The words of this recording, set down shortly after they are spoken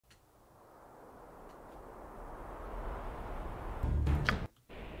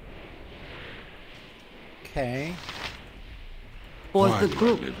Okay. For Why the do I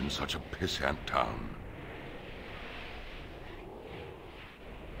group. live in such a pissant town?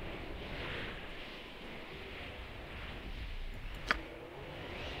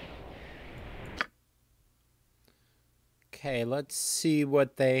 Okay, let's see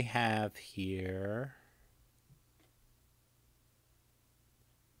what they have here.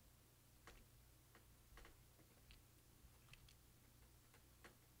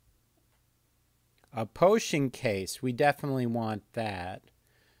 A potion case. We definitely want that.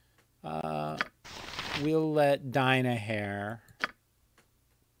 We'll let Dinah Hair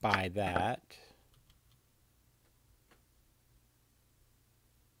buy that.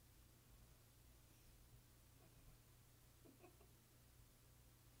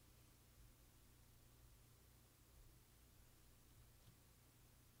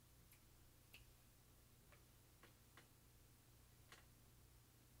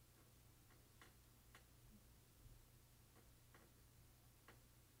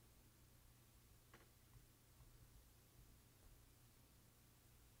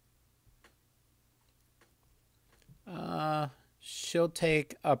 She'll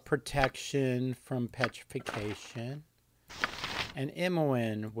take a protection from petrification. And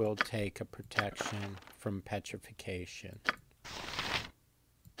Imoen will take a protection from petrification.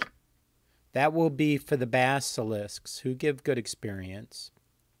 That will be for the basilisks, who give good experience.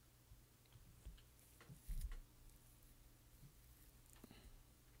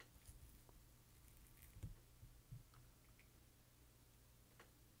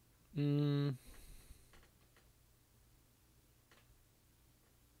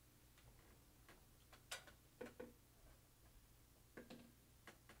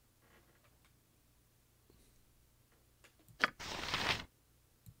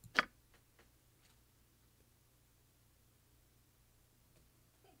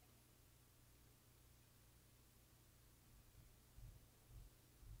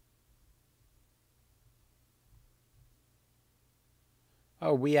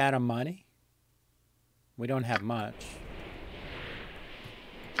 Oh, we out of money? We don't have much.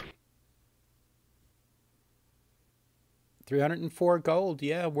 $304 gold.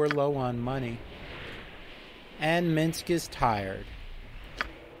 Yeah, we're low on money. And Minsk is tired.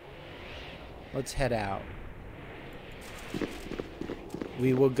 Let's head out.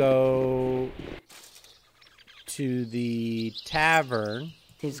 We will go to the tavern.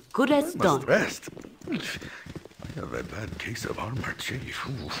 As good as done. Rest. I have a bad case of armor chief.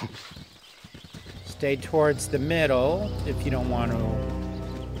 Stay towards the middle if you don't want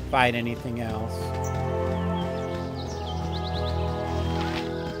to fight anything else.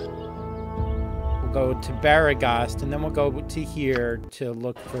 We'll go to Baragast and then we'll go to here to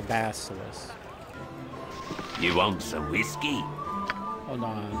look for Bassilus. You want some whiskey? Hold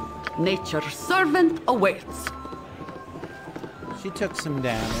on. Nature's servant awaits. She took some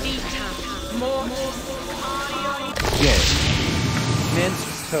damage. Yes.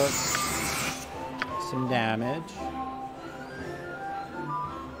 Minsk took some damage.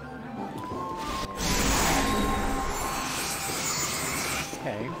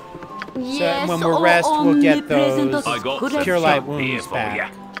 Okay. Yes, so when we rest, we'll get omnipresent those as good as Cure Light done. wounds for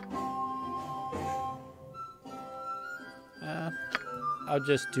back. I'll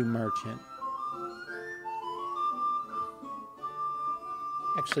just do merchant.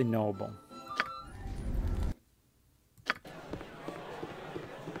 Actually, noble.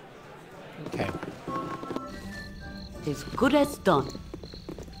 Okay. As good as done.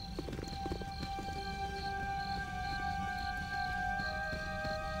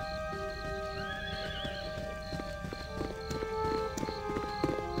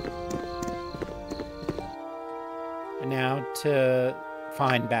 And now to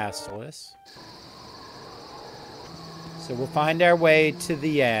find Basilius. So we'll find our way to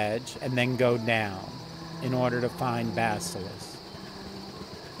the edge and then go down in order to find Basilius.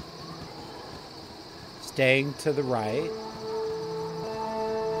 Staying to the right.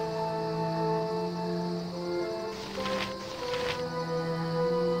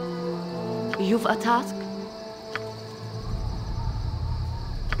 You've a task?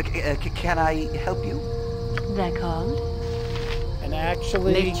 Can I help you? They're called? And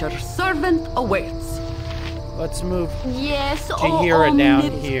actually, Nature's servant awaits. let's move Yes, Tahira down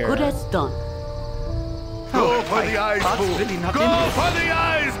omnipresent here. good as done. Go for the eyes, that's fool! really not Go in- for the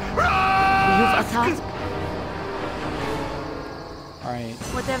eyes! You've a task? All right.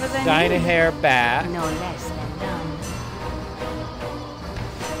 Whatever they Dinah need. Hair back. No less than done.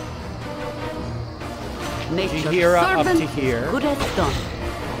 Nature's Tahira up servant to here. is good as done.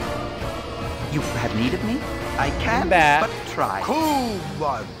 You have need of me? I can, back. but try. Cool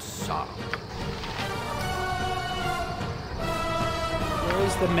one, son.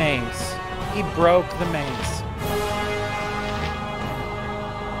 was the mace. He broke the mace.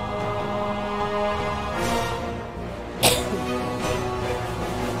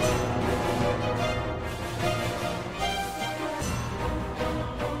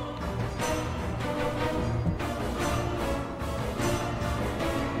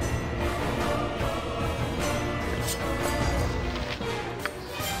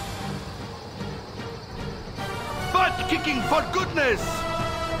 Butt kicking for goodness!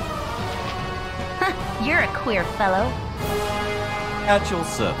 You're a queer fellow. At your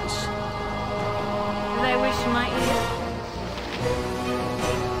service. Did I wish my ear?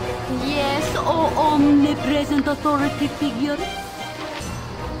 Yes, oh omnipresent authority figure.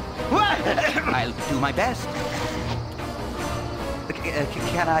 I'll do my best.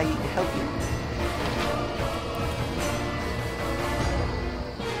 Can I help you?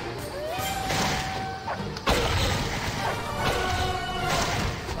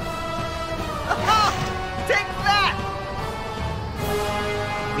 Take that!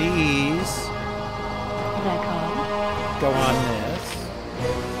 These go on this.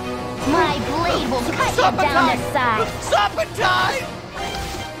 My blade will cut you down the side. Supper time!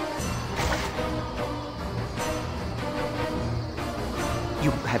 You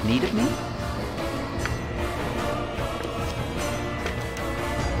have need of me?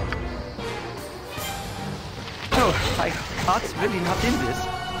 Oh, my heart's really not in this.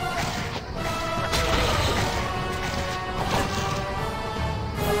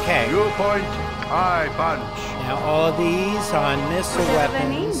 Okay. You point, I punch. Now all these on missile Whatever I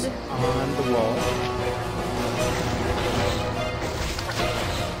weapons need. on the wall.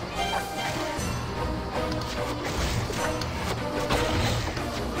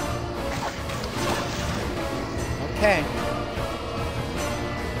 Okay.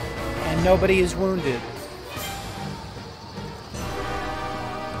 And nobody is wounded.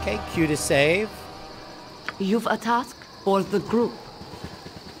 Okay, Q to save. You've a task for the group.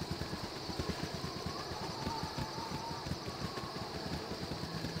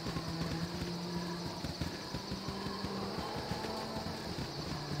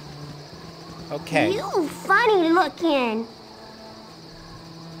 Okay. You funny looking.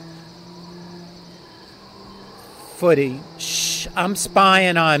 Footy. Shh, I'm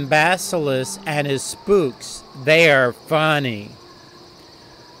spying on Bassilus and his spooks. They are funny.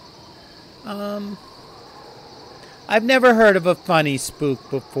 I've never heard of a funny spook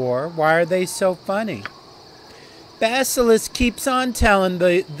before. Why are they so funny? Bassilus keeps on telling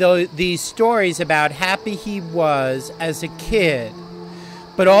these stories about happy he was as a kid.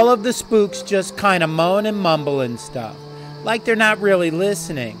 But all of the spooks just kind of moan and mumble and stuff. Like they're not really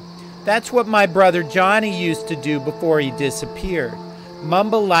listening. That's what my brother Johnny used to do before he disappeared.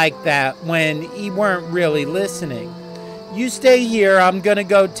 Mumble like that when he weren't really listening. You stay here, I'm gonna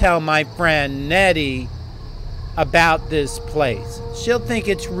go tell my friend Nettie about this place. She'll think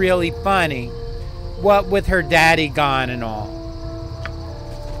it's really funny, what with her daddy gone and all.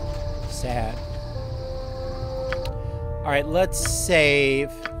 Sad. Alright, let's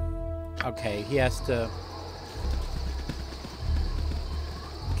save. Okay, he has to...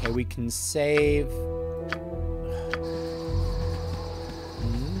 Okay, we can save.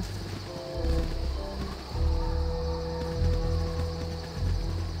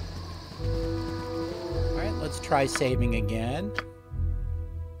 Alright, let's try saving again.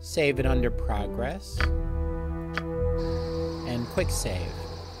 Save it under progress. And quick save.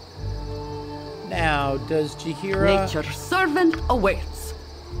 Now, does Jahira... Nature's servant awaits.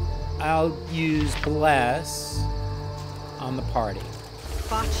 I'll use Bless on the party.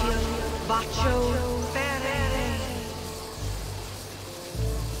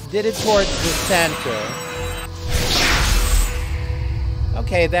 Did it towards the center.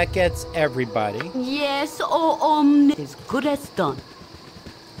 Okay, that gets everybody. Yes, oh as good as done.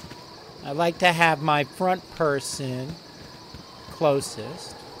 I like to have my front person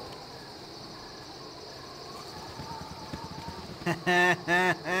closest.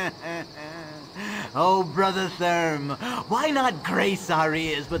 Oh, Brother Therm, why not grace our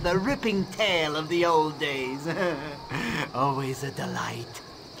ears with the ripping tale of the old days? Always a delight.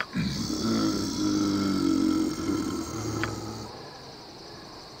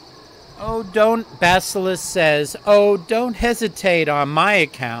 Oh, don't, Bassilus says, oh, don't hesitate on my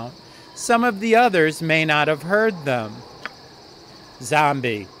account. Some of the others may not have heard them.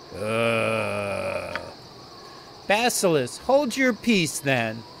 Zombie. Bassilus, hold your peace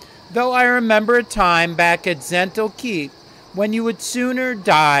then. Though I remember a time back at Zental Keep when you would sooner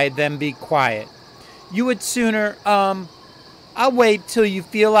die than be quiet. You would sooner, I'll wait till you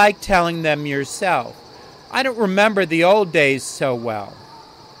feel like telling them yourself. I don't remember the old days so well.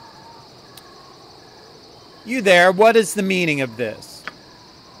 You there, what is the meaning of this?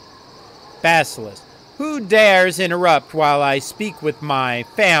 Basilisk. Who dares interrupt while I speak with my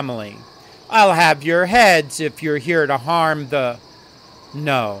family? I'll have your heads if you're here to harm the...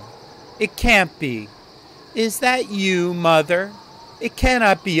 No, it can't be. Is that you, Mother? It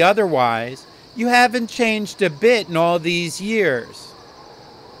cannot be otherwise. You haven't changed a bit in all these years.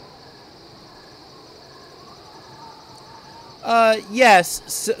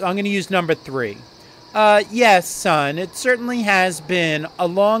 Yes, I'm going to use number 3. Yes, son, it certainly has been a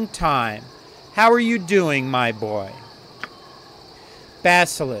long time. How are you doing, my boy?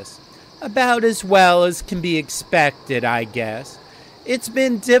 Basilisk. About as well as can be expected, I guess. It's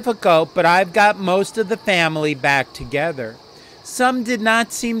been difficult, but I've got most of the family back together. Some did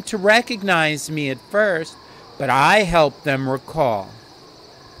not seem to recognize me at first, but I helped them recall.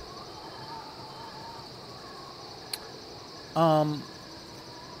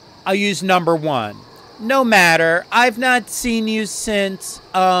 I'll use number 1. No matter, I've not seen you since,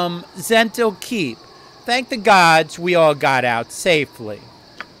 Zentil Keep. Thank the gods we all got out safely.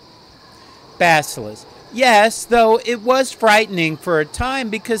 Basilisk. Yes, though it was frightening for a time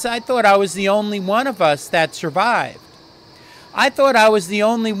because I thought I was the only one of us that survived. I thought I was the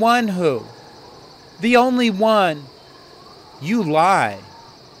only one who... The only one... You lie.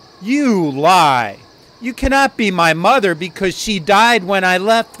 You lie. You cannot be my mother because she died when I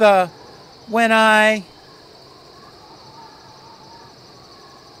left the... When I...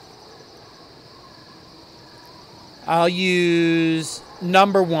 I'll use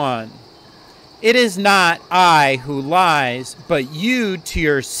number 1. It is not I who lies, but you to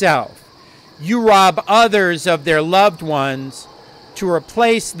yourself. You rob others of their loved ones to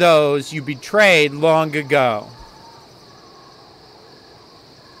replace those you betrayed long ago.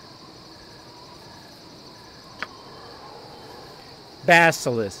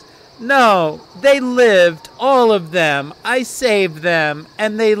 Basilisk. No, they lived, all of them. I saved them,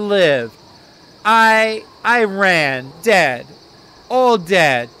 and they lived. I ran, dead, all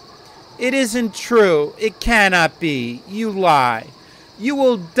dead. It isn't true. It cannot be. You lie. You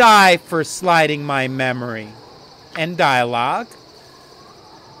will die for slighting my memory. And dialogue.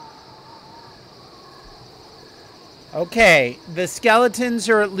 Okay, the skeletons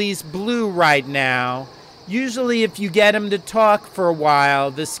are at least blue right now. Usually if you get them to talk for a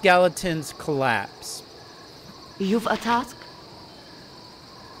while, the skeletons collapse. You've a task?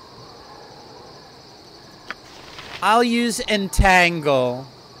 I'll use entangle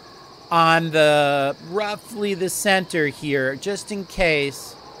on the roughly the center here, just in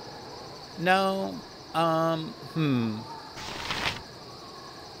case. No,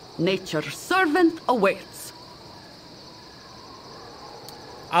 Nature's servant awaits.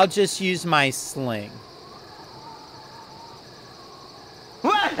 I'll just use my sling.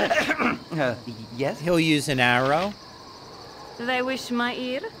 Yes? He'll use an arrow. They wish my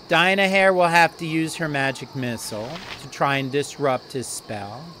ear? Dynahair will have to use her magic missile to try and disrupt his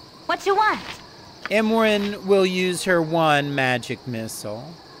spell. What you want? Imrin will use her 1 magic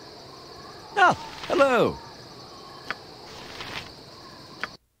missile. Ah, hello.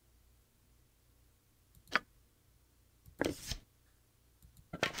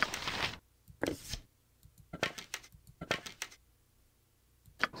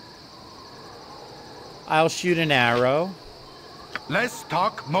 I'll shoot an arrow. Let's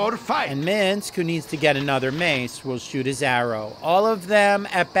talk more fight. And Minsk, who needs to get another mace, will shoot his arrow. All of them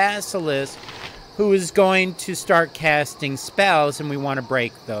at Basilisk, who is going to start casting spells, and we want to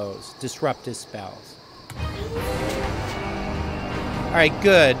break those. Disrupt his spells. Alright,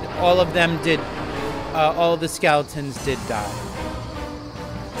 good. All of them did... all of the skeletons did die.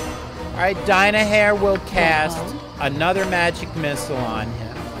 Alright, Dynahair will cast another magic missile on him.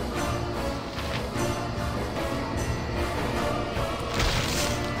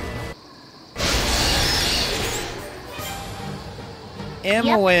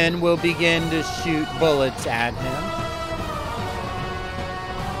 Imoen will begin to shoot bullets at him.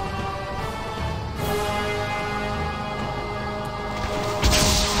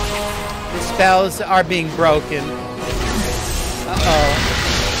 The spells are being broken. Uh-oh.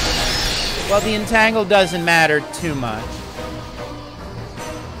 Well, the entangle doesn't matter too much.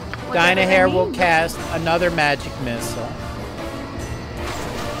 Dynahair will cast another magic missile.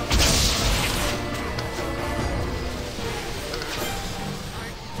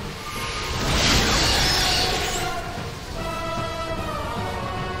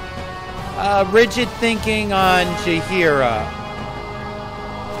 Rigid thinking on Jaheira.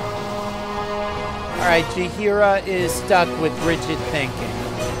 Alright, Jaheira is stuck with rigid thinking.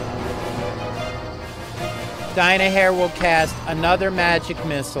 Dynahair will cast another magic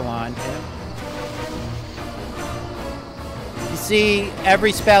missile on him. See,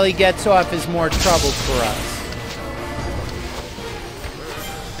 every spell he gets off is more trouble for us.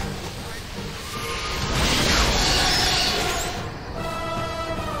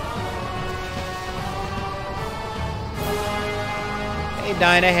 Okay,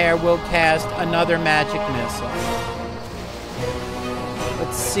 Dynahair will cast another magic missile.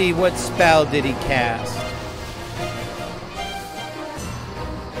 Let's see, what spell did he cast?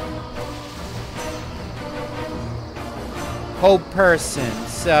 Hold person.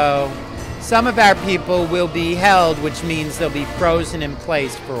 So some of our people will be held, which means they'll be frozen in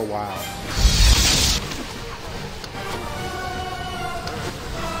place for a while.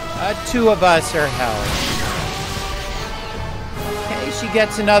 Two of us are held. Okay, she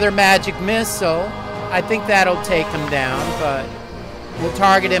gets another magic missile. I think that'll take him down, but we'll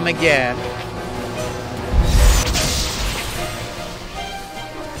target him again.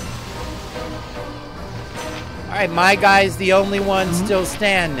 Alright, my guy's the only one still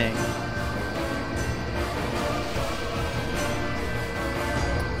standing.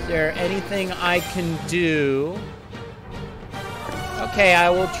 Is there anything I can do? Okay, I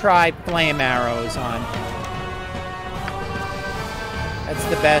will try flame arrows on him. That's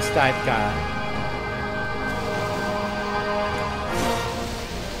the best I've got.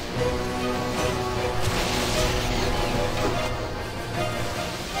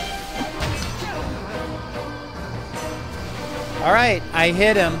 All right, I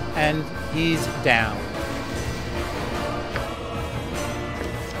hit him, and he's down.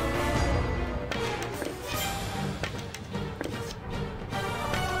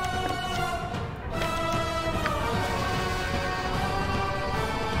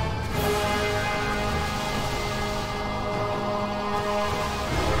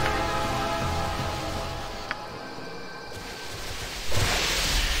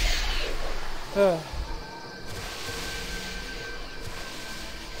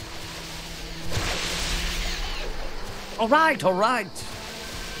 All right, all right.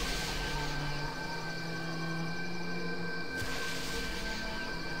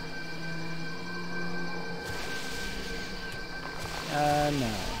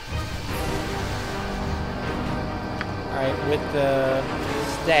 No. All right, with the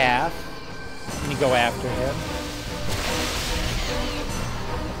staff, let me go after him.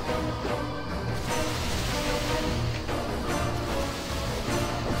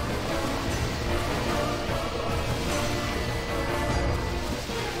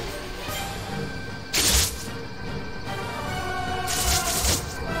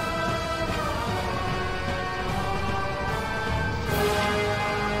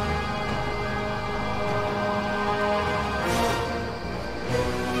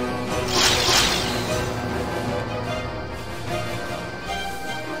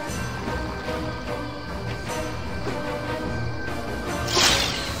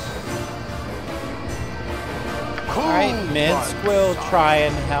 Minsk will try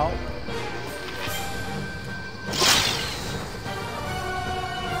and help.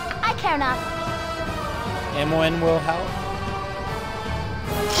 I care not. Imoen will help.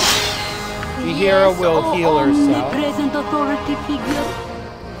 Jahira will heal herself. Present authority figure.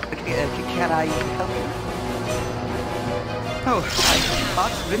 Can I help you? Oh, I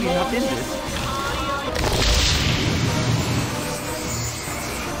thought really not in this.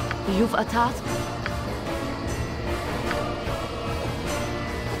 You've a task?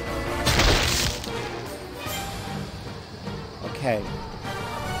 Okay.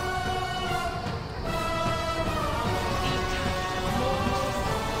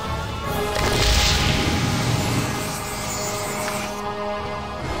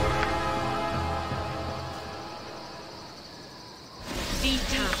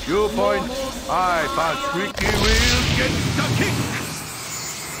 You point. I, Bassilus, will get the kick.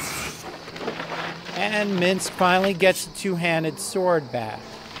 And Minsk finally gets a two-handed sword back.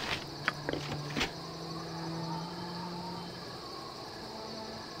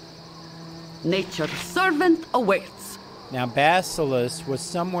 Nature's servant awaits. Now, Bassilus was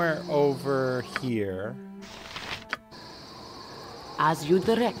somewhere over here. As you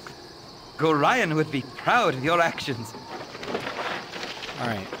direct. Gorion would be proud of your actions. All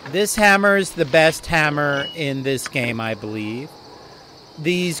right. This hammer is the best hammer in this game, I believe.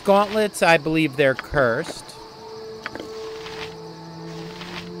 These gauntlets, I believe they're cursed.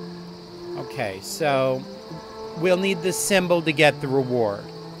 Okay, so we'll need the symbol to get the reward.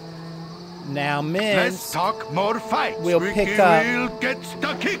 Now, Let's talk more fights. We'll pick up will get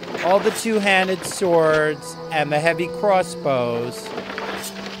the kick. all the two-handed swords and the heavy crossbows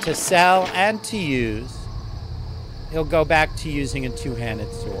to sell and to use. He'll go back to using a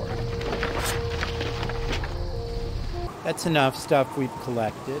two-handed sword. That's enough stuff we've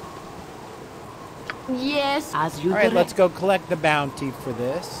collected. Yes, as you All right, direct. let's go collect the bounty for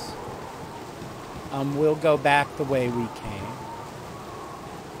this. We'll go back the way we came.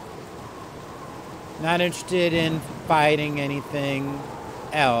 Not interested in fighting anything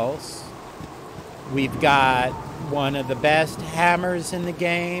else. We've got one of the best hammers in the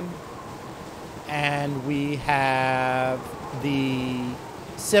game. And we have the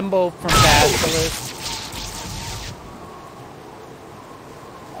symbol from Bassilus.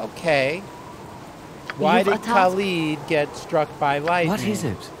 Okay. Why You've did attacked- Khalid get struck by lightning? What is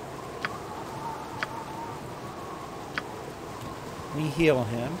it? We heal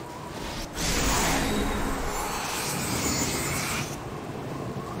him.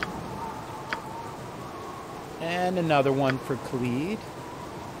 And another one for Khalid.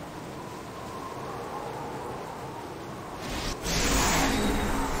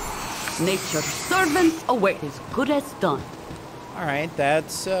 Nature's servant awaits. As good as done. All right,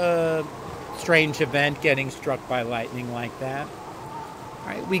 that's a strange event, getting struck by lightning like that. All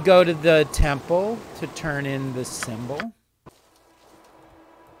right, we go to the temple to turn in the symbol.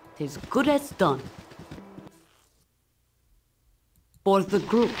 As good as done. For the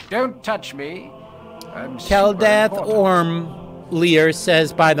group. Don't touch me. I'm Keldath super important. Ormlear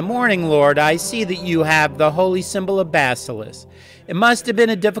says, "By the morning, Lord, I see that you have the holy symbol of Bassilus. It must have been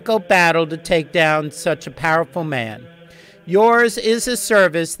a difficult battle to take down such a powerful man. Yours is a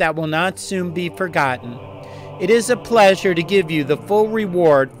service that will not soon be forgotten. It is a pleasure to give you the full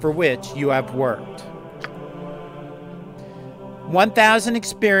reward for which you have worked." 1,000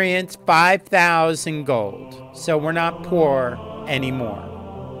 experience, 5,000 gold. So we're not poor anymore.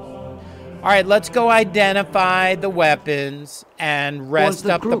 All right, let's go identify the weapons and rest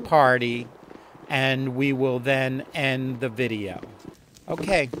the up the group. party, and we will then end the video.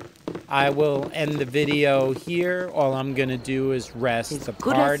 Okay, I will end the video here. All I'm going to do is rest As the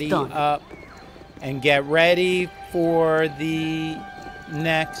good as party done. up and get ready for the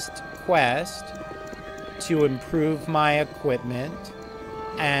next quest to improve my equipment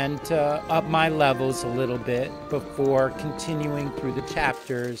and to up my levels a little bit before continuing through the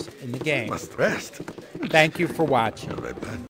chapters in the game. Must rest. Thank you for watching. Red band.